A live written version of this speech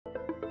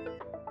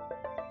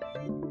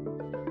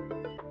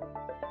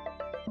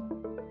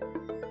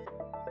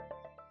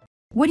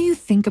What do you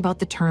think about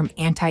the term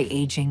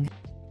anti-aging?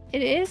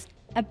 It is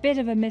a bit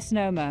of a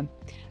misnomer,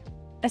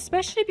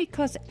 especially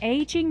because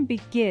aging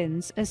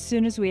begins as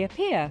soon as we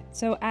appear,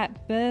 so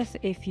at birth,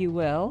 if you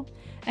will,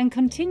 and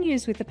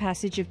continues with the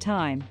passage of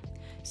time.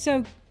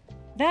 So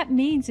that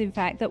means, in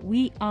fact, that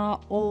we are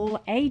all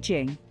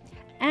aging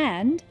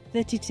and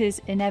that it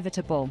is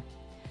inevitable.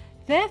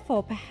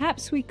 Therefore,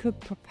 perhaps we could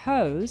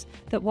propose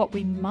that what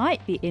we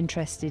might be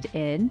interested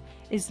in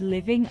is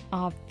living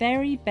our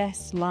very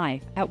best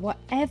life at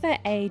whatever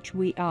age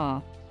we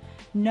are.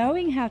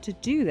 Knowing how to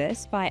do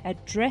this by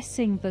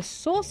addressing the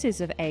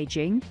sources of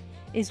aging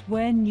is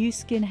where Nu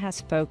Skin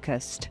has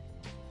focused.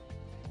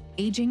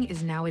 Aging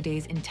is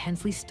nowadays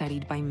intensely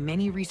studied by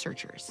many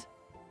researchers.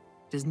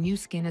 Does Nu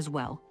Skin as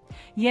well?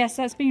 Yes,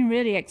 that's been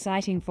really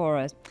exciting for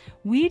us.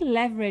 We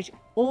leverage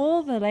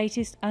all the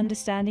latest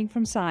understanding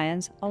from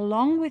science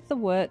along with the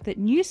work that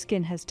Nu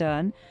Skin has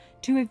done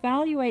to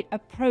evaluate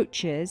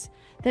approaches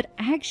that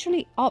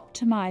actually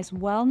optimize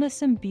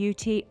wellness and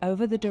beauty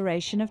over the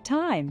duration of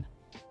time.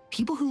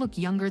 People who look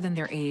younger than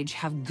their age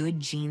have good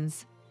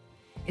genes.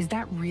 Is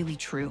that really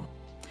true?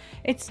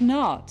 It's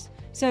not.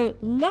 So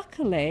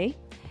luckily,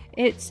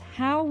 it's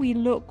how we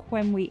look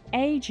when we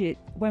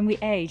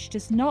age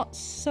does not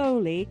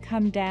solely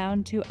come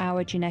down to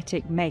our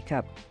genetic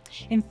makeup.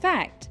 In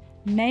fact,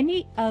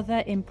 many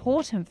other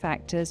important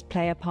factors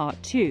play a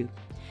part too.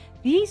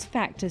 These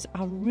factors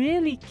are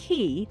really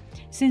key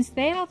since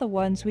they are the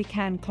ones we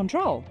can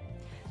control.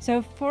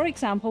 So, for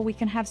example, we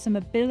can have some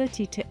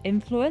ability to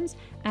influence,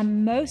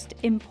 and most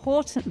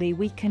importantly,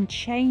 we can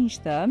change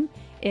them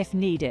if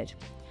needed.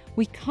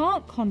 We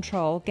can't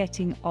control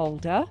getting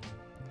older,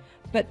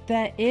 but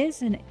there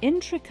is an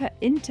intricate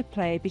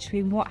interplay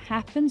between what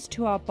happens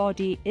to our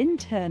body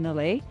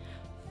internally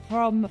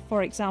from,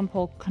 for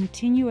example,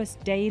 continuous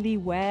daily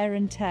wear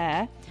and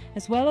tear,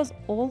 as well as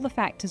all the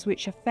factors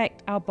which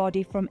affect our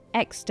body from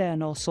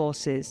external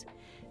sources.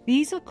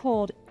 These are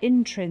called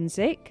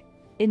intrinsic,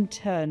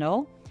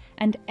 internal,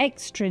 and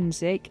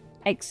extrinsic,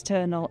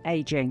 external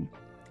aging.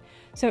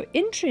 So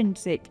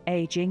intrinsic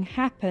aging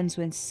happens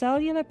when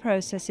cellular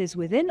processes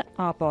within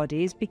our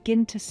bodies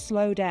begin to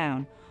slow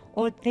down,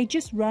 or they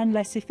just run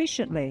less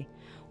efficiently,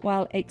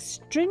 while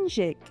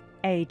extrinsic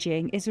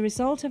aging is a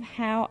result of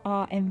how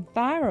our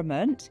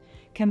environment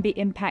can be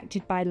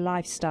impacted by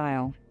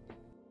lifestyle.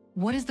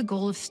 What is the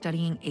goal of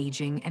studying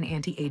aging and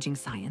anti-aging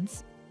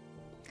science?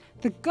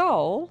 The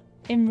goal,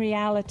 in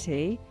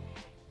reality,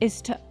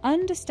 is to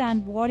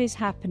understand what is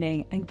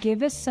happening and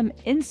give us some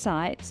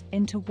insights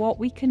into what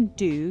we can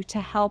do to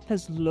help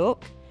us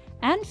look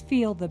and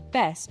feel the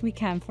best we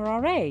can for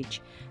our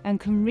age and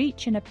can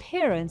reach an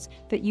appearance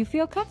that you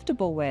feel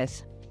comfortable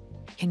with.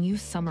 Can you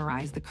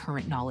summarize the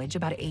current knowledge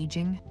about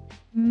aging?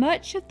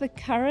 Much of the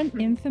current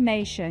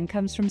information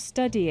comes from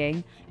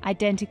studying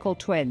identical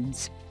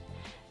twins.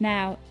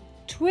 Now,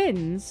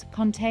 twins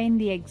contain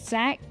the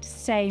exact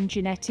same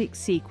genetic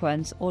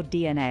sequence or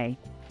DNA.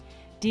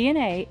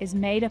 DNA is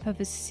made up of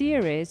a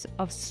series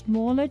of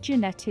smaller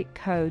genetic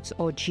codes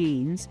or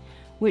genes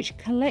which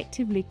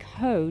collectively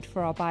code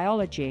for our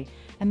biology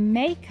and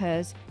make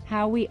us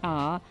how we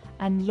are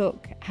and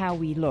look how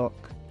we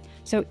look.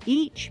 So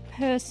each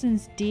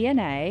person's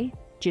DNA,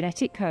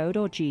 genetic code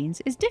or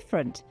genes, is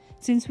different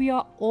since we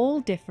are all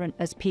different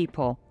as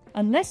people,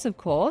 unless of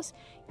course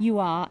you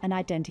are an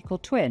identical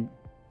twin.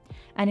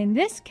 And in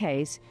this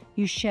case,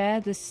 you share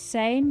the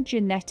same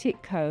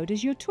genetic code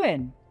as your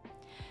twin.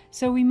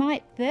 So we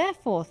might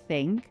therefore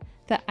think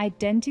that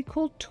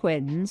identical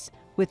twins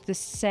with the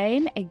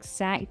same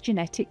exact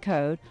genetic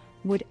code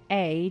would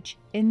age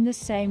in the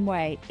same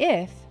way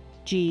if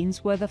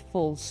genes were the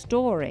full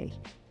story.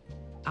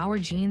 Our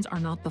genes are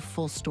not the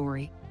full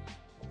story.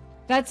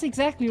 That's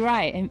exactly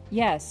right. And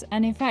yes,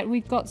 and in fact,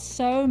 we've got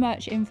so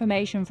much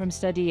information from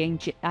studying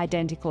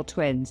identical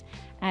twins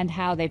and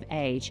how they've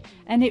aged,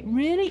 and it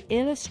really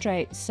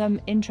illustrates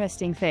some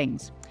interesting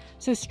things.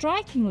 So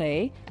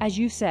strikingly, as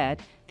you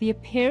said, the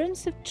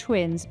appearance of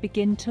twins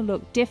begin to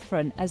look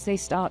different as they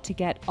start to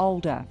get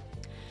older.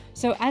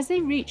 So as they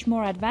reach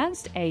more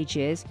advanced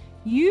ages,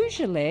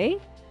 usually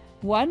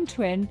one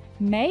twin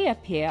may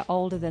appear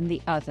older than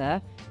the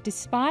other,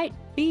 despite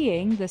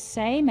being the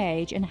same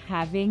age and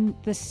having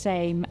the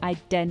same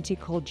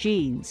identical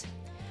genes.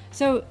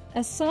 So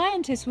as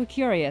scientists, we're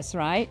curious,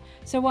 right?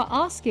 So we're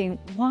asking,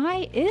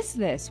 why is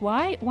this?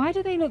 Why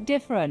do they look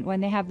different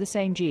when they have the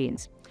same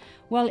genes?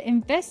 Well,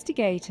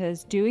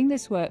 investigators doing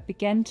this work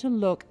began to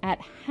look at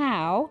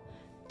how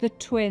the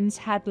twins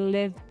had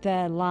lived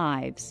their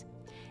lives.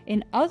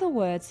 In other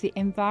words, the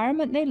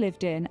environment they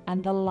lived in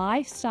and the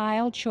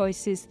lifestyle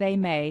choices they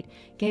made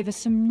gave us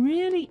some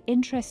really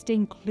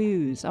interesting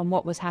clues on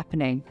what was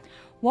happening.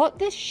 What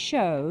this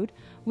showed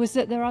was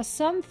that there are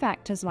some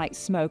factors like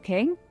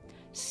smoking,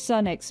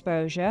 sun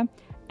exposure,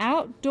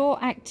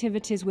 outdoor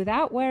activities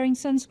without wearing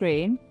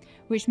sunscreen,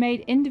 which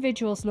made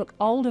individuals look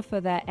older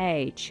for their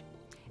age.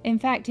 In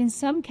fact, in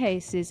some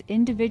cases,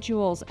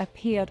 individuals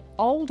appeared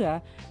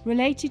older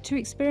related to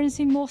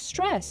experiencing more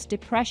stress,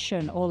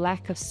 depression, or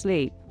lack of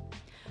sleep.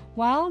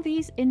 While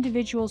these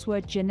individuals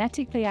were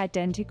genetically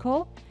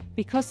identical,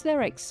 because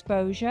their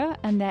exposure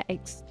and their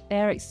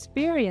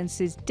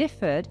experiences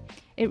differed,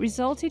 it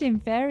resulted in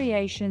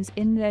variations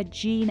in their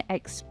gene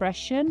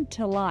expression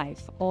to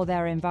life or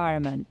their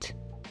environment.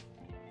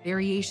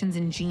 Variations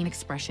in gene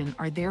expression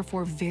are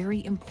therefore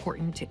very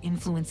important to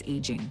influence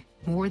aging,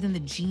 more than the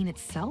gene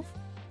itself?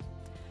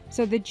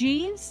 So the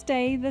genes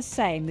stay the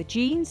same, the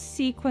gene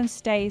sequence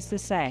stays the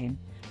same,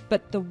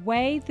 but the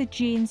way the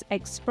genes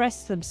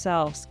express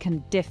themselves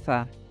can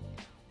differ.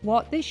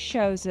 What this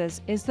shows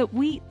us is that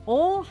we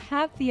all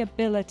have the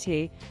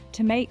ability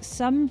to make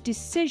some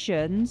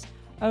decisions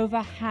over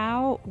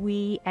how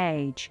we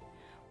age.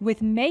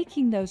 With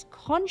making those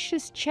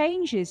conscious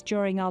changes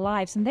during our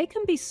lives, and they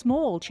can be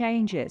small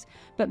changes,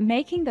 but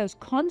making those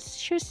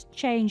conscious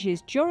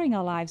changes during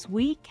our lives,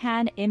 we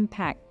can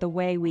impact the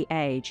way we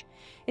age.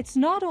 It's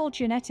not all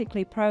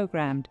genetically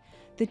programmed.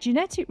 The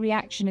genetic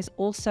reaction is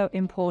also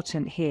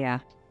important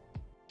here.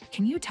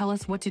 Can you tell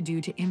us what to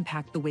do to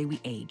impact the way we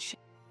age?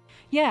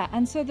 Yeah,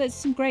 and so there's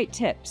some great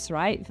tips,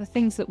 right, for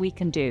things that we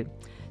can do.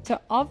 So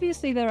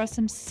obviously there are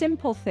some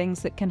simple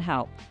things that can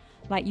help,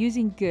 like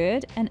using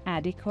good and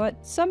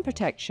adequate sun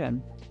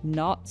protection,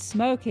 not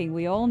smoking.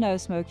 We all know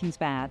smoking's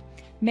bad.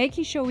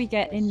 Making sure we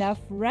get enough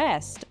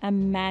rest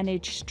and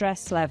manage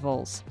stress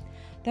levels.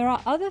 There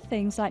are other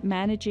things like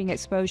managing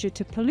exposure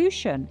to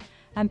pollution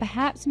and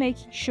perhaps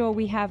making sure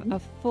we have a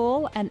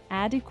full and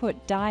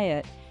adequate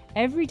diet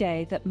every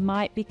day that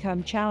might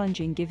become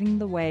challenging given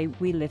the way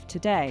we live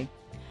today.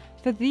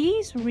 For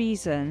these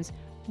reasons,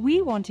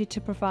 we wanted to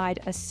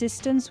provide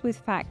assistance with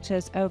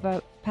factors over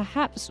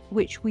perhaps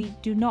which we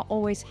do not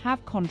always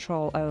have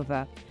control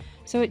over.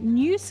 So at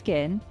New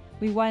Skin,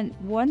 we went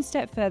one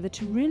step further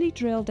to really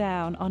drill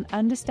down on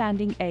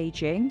understanding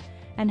aging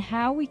and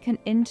how we can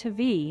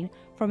intervene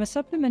from a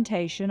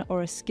supplementation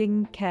or a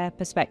skincare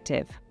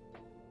perspective.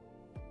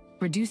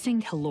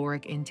 Reducing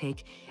caloric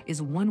intake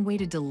is one way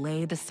to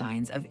delay the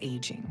signs of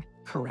aging,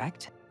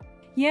 correct?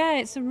 Yeah,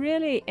 it's a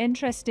really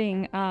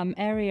interesting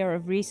area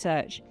of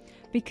research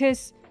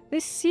because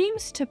this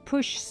seems to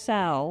push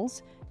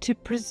cells to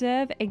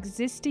preserve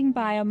existing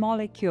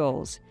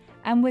biomolecules,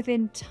 and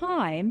within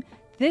time,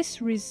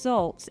 this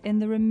results in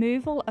the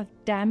removal of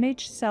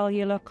damaged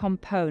cellular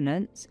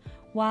components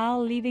while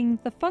leaving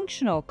the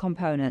functional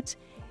components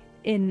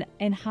in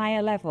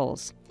higher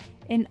levels.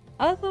 In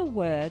other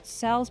words,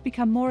 cells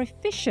become more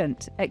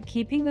efficient at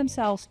keeping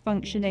themselves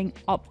functioning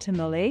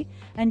optimally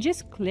and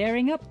just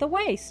clearing up the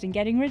waste and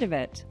getting rid of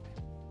it.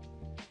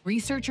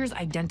 Researchers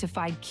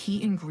identified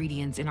key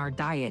ingredients in our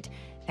diet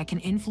that can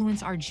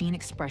influence our gene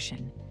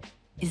expression.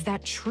 Is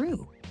that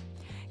true?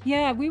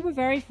 Yeah, we were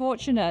very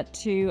fortunate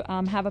to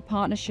have a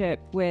partnership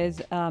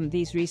with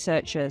these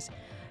researchers.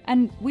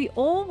 And we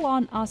all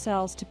want our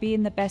cells to be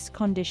in the best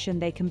condition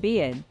they can be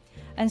in.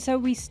 And so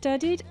we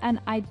studied and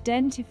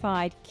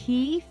identified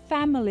key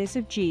families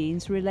of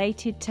genes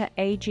related to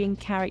aging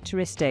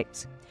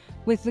characteristics,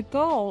 with the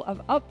goal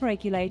of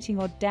upregulating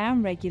or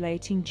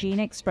downregulating gene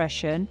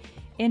expression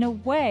in a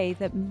way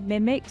that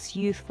mimics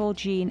youthful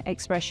gene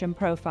expression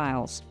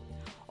profiles.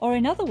 Or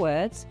in other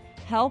words,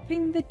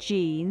 helping the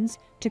genes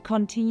to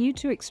continue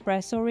to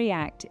express or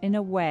react in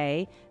a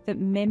way that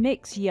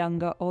mimics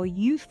younger or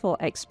youthful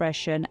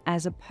expression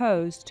as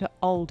opposed to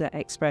older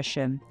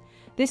expression.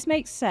 This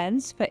makes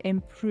sense for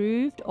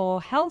improved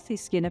or healthy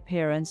skin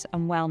appearance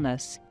and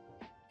wellness.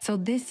 So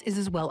this is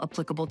as well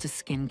applicable to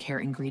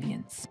skincare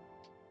ingredients.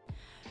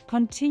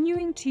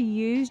 Continuing to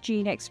use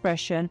gene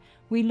expression,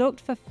 we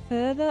looked for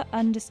further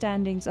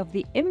understandings of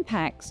the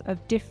impacts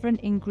of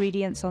different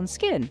ingredients on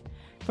skin.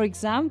 For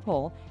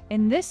example,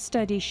 in this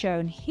study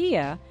shown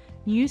here,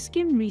 New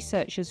Skin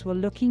researchers were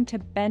looking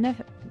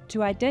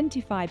to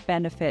identify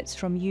benefits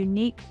from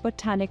unique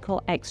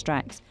botanical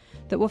extracts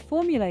that were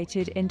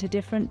formulated into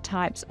different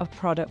types of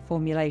product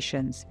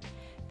formulations.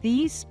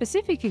 These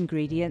specific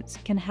ingredients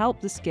can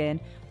help the skin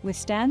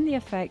withstand the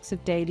effects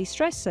of daily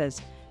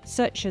stressors,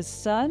 such as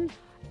sun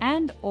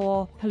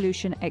and/or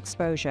pollution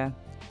exposure.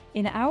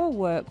 In our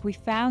work, we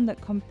found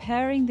that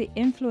comparing the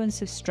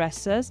influence of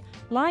stressors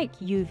like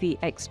UV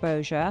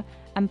exposure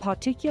and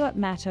particulate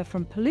matter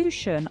from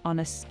pollution on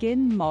a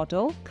skin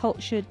model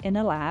cultured in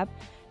a lab,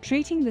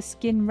 treating the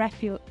skin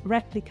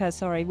replica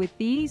with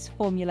these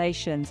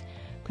formulations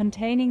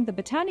containing the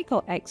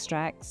botanical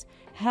extracts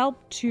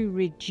helped to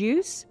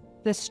reduce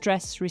the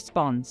stress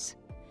response.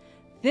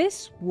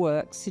 This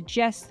work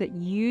suggests that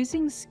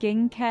using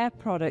skincare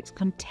products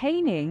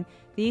containing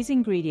these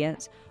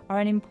ingredients are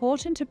an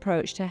important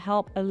approach to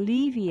help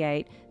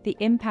alleviate the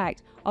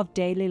impact of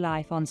daily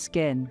life on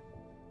skin.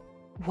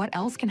 What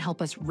else can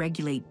help us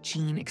regulate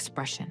gene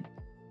expression?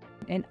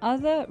 In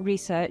other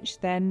research,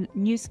 then,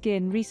 New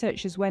Skin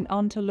researchers went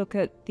on to look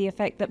at the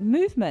effect that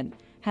movement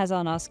has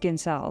on our skin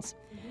cells.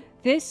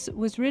 This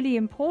was really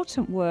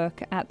important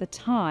work at the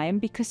time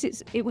because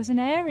it was an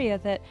area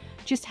that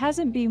just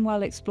hasn't been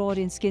well explored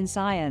in skin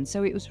science,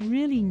 so it was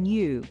really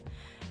new.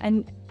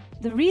 And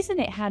the reason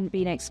it hadn't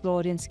been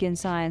explored in skin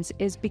science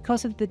is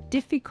because of the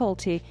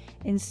difficulty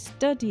in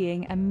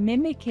studying and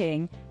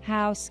mimicking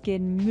how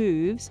skin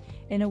moves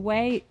in a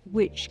way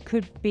which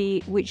could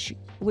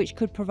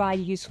provide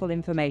useful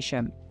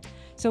information.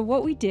 So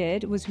what we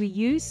did was we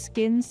used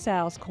skin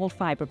cells called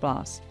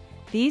fibroblasts.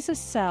 These are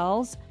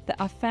cells that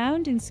are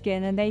found in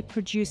skin and they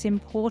produce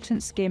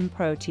important skin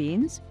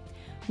proteins.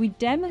 We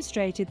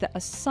demonstrated that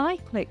a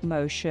cyclic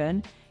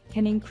motion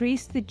can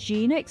increase the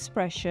gene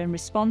expression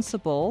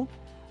responsible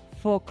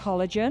for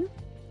collagen,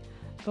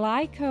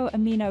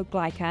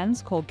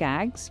 glycoaminoglycans called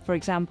GAGs, for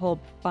example,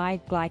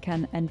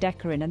 biglycan and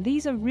decarin, and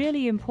these are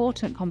really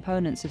important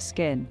components of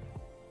skin.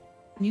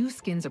 New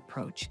Skin's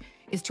approach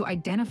is to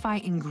identify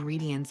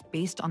ingredients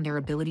based on their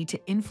ability to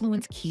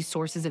influence key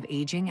sources of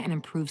aging and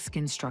improve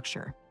skin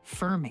structure,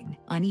 firming,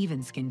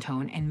 uneven skin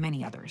tone, and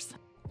many others.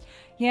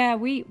 Yeah,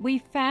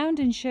 we found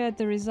and shared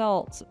the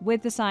results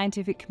with the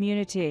scientific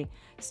community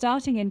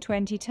starting in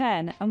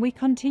 2010, and we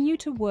continue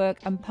to work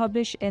and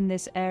publish in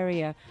this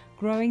area,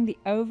 growing the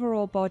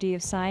overall body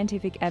of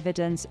scientific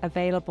evidence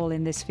available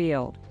in this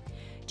field.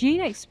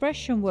 Gene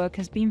expression work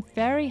has been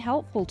very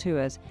helpful to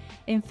us.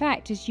 In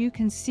fact, as you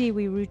can see,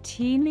 we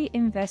routinely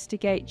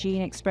investigate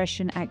gene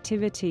expression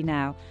activity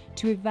now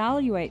to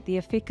evaluate the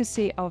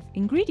efficacy of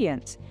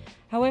ingredients.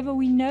 However,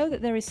 we know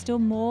that there is still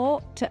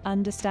more to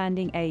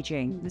understanding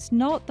aging. It's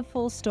not the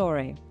full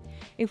story.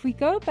 If we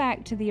go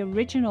back to the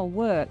original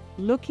work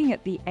looking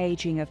at the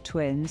aging of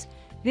twins,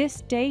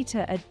 this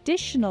data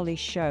additionally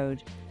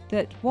showed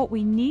that what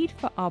we need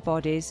for our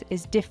bodies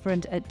is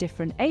different at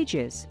different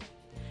ages.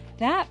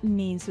 That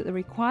means that the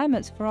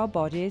requirements for our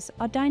bodies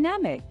are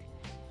dynamic.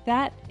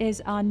 That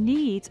is, our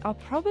needs are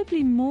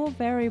probably more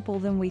variable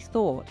than we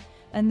thought,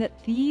 and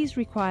that these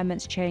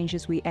requirements change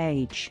as we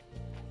age.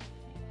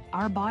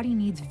 Our body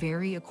needs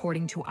vary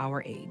according to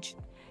our age.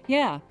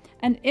 Yeah,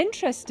 and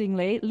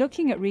interestingly,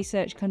 looking at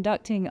research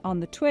conducting on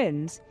the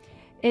twins,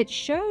 it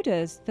showed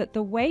us that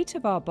the weight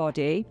of our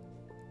body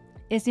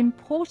is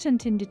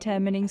important in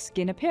determining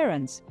skin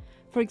appearance.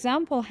 For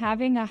example,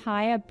 having a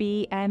higher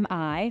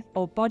BMI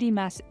or body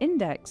mass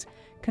index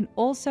can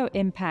also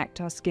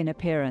impact our skin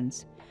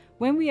appearance.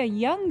 When we are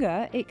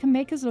younger, it can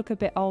make us look a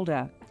bit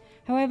older.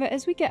 However,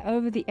 as we get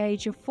over the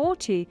age of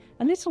 40,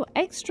 a little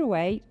extra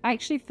weight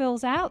actually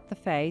fills out the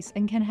face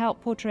and can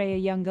help portray a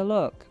younger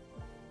look.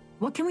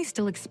 What can we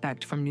still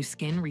expect from New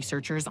Skin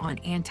researchers on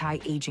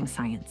anti-aging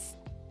science?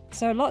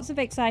 So lots of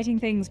exciting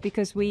things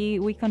because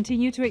we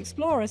continue to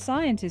explore as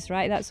scientists,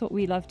 right? That's what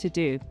we love to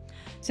do.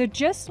 So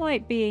just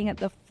like being at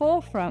the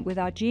forefront with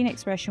our gene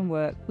expression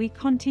work, we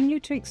continue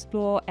to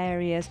explore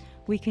areas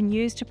we can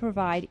use to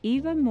provide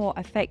even more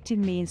effective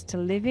means to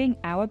living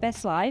our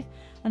best life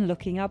and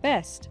looking our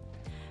best.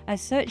 As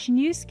such,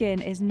 New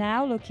Skin is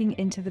now looking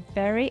into the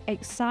very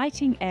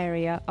exciting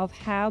area of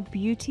how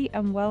beauty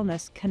and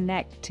wellness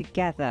connect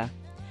together.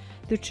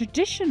 The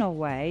traditional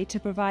way to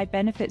provide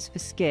benefits for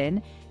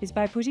skin is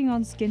by putting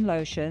on skin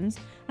lotions,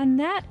 and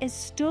that is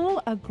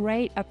still a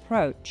great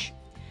approach.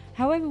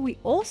 However, we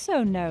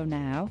also know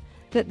now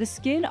that the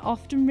skin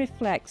often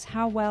reflects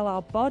how well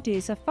our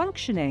bodies are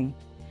functioning,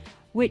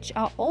 which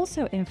are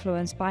also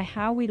influenced by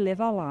how we live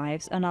our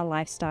lives and our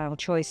lifestyle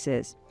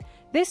choices.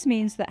 This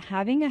means that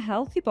having a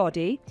healthy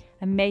body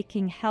and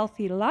making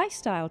healthy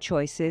lifestyle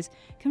choices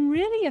can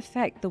really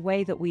affect the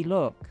way that we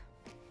look.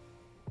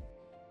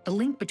 The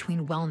link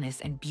between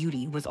wellness and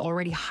beauty was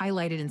already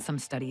highlighted in some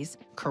studies,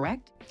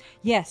 correct?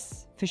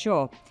 Yes, for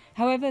sure.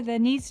 However, there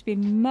needs to be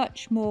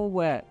much more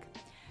work.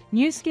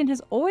 New Skin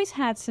has always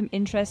had some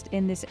interest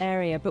in this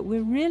area, but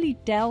we're really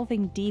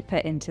delving deeper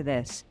into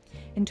this.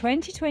 In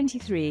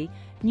 2023,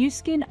 New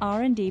Skin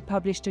R&D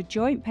published a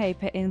joint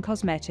paper in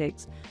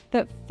Cosmetics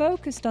that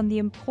focused on the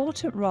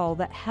important role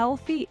that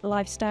healthy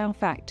lifestyle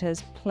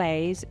factors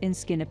plays in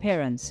skin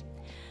appearance.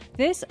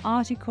 This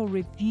article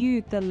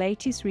reviewed the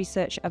latest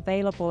research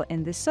available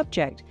in this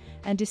subject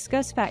and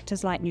discussed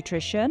factors like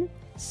nutrition,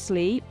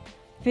 sleep,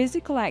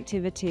 physical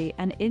activity,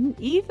 and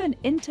even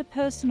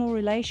interpersonal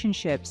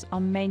relationships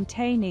on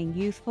maintaining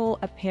youthful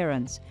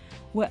appearance.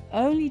 We're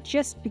only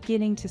just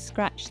beginning to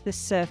scratch the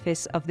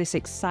surface of this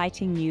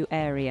exciting new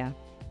area.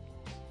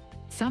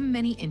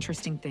 Many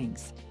interesting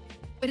things.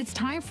 But it's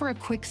time for a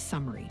quick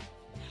summary.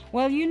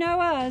 Well, you know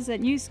us at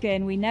New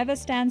Skin, we never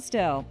stand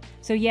still.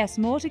 So yes,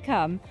 more to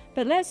come,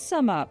 but let's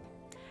sum up.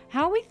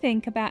 How we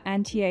think about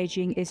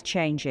anti-aging is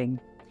changing.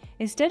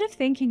 Instead of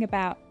thinking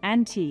about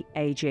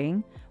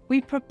anti-aging,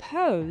 we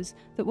propose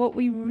that what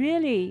we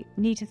really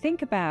need to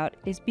think about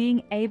is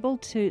being able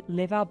to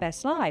live our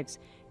best lives,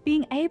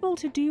 being able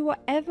to do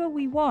whatever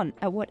we want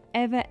at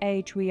whatever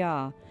age we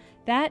are.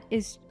 That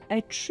is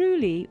a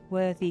truly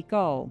worthy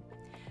goal.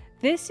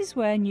 This is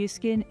where New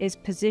Skin is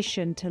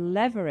positioned to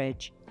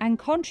leverage and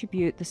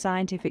contribute the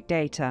scientific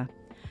data.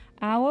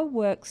 Our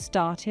work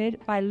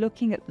started by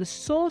looking at the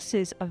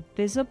sources of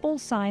visible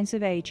signs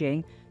of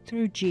aging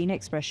through gene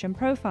expression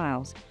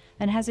profiles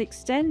and has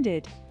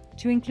extended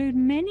to include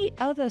many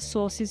other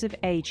sources of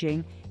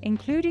aging,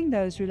 including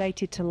those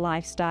related to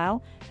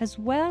lifestyle, as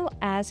well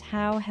as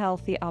how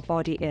healthy our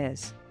body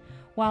is.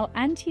 While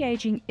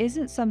anti-aging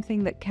isn't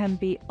something that can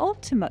be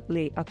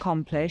ultimately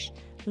accomplished,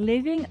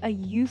 living a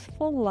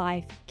youthful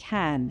life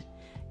can.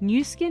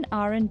 Nu Skin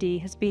R&D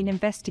has been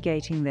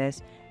investigating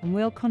this and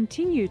will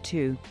continue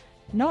to,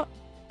 not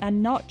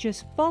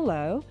just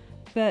follow,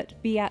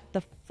 but be at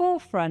the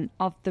forefront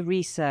of the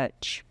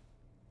research.